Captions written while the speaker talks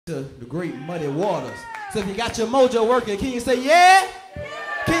to the great muddy waters. So if you got your mojo working, can you say yeah?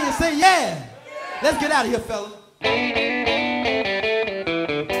 Can you say yeah? Let's get out of here, fella.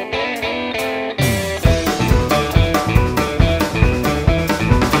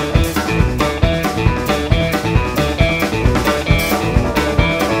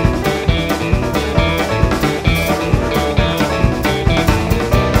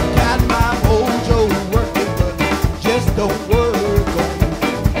 Got my mojo working, but just don't work.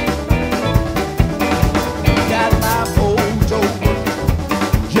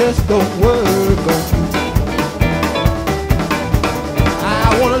 Just don't work on you.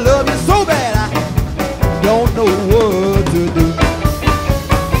 I wanna love you so bad I don't know what to do.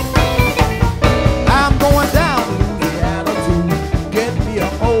 I'm going down to Louisiana to get me a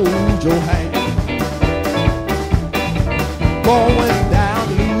mojo hand. Going down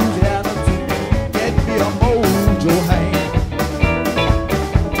to Louisiana to get me a mojo hand.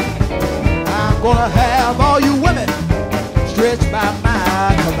 I'm gonna have all you women stretched by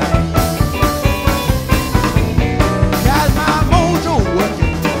my command. Got my mojo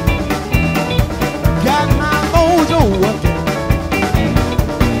working. Got my mojo working.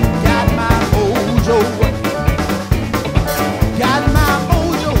 Got my mojo working. Got my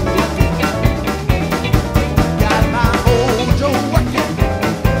mojo working. Got my mojo working.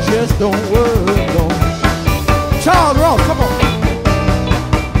 Just don't work on. Charles Ross, come on.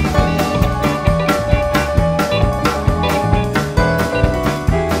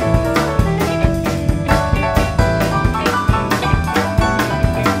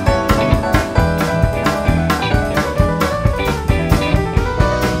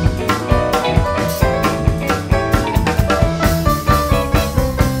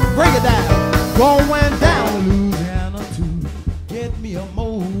 Going down to Louisiana to get me a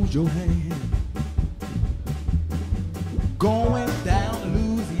mojo hand. Going down to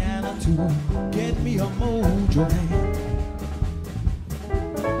Louisiana to get me a mojo hand.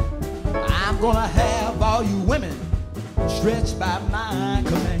 I'm gonna have all you women stretched by my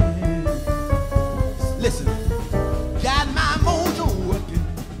command. Listen, got my mojo working.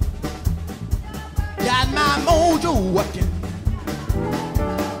 Got my mojo working.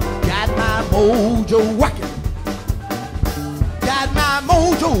 Got my mojo working. Got my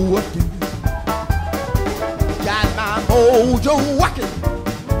mojo working. Got my mojo working.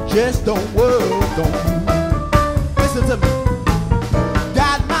 Just don't work on you. Listen to me.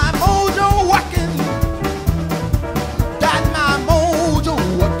 Got my mojo working. Got my mojo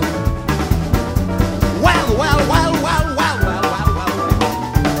working. Well, well, well, well, well, well, well, well.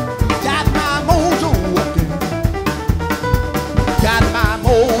 Got my mojo working. Got my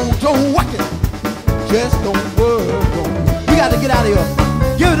mojo working. Just don't work on you. We got to get out of here.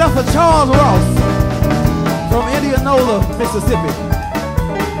 Give it up for Charles Ross from Indianola, Mississippi.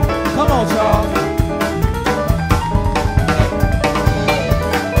 Come on, Charles.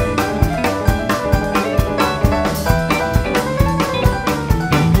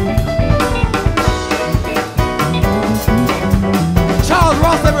 Charles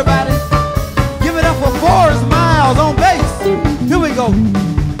Ross, everybody. Give it up for Forrest Miles on bass. Here we go.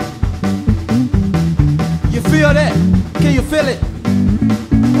 You feel that? Can you feel it?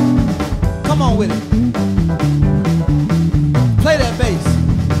 Come on with it. Play that bass.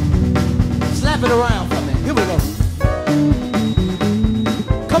 Slap it around for me. Here we go.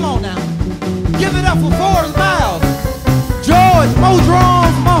 Come on now. Give it up for Forrest Miles. George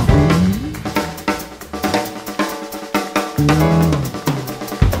Mojo Muffin.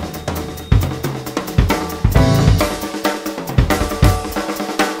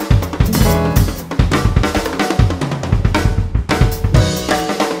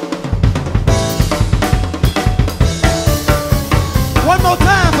 One more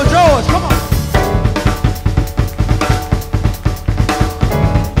time for George, come on.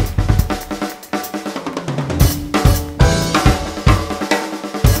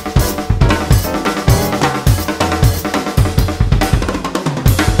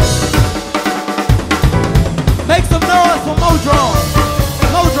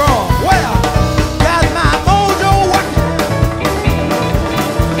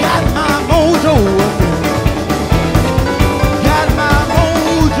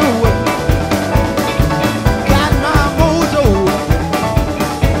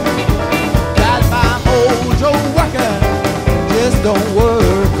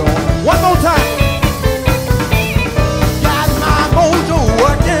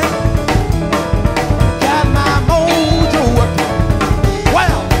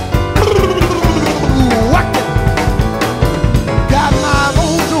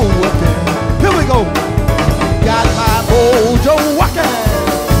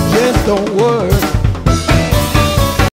 don't work.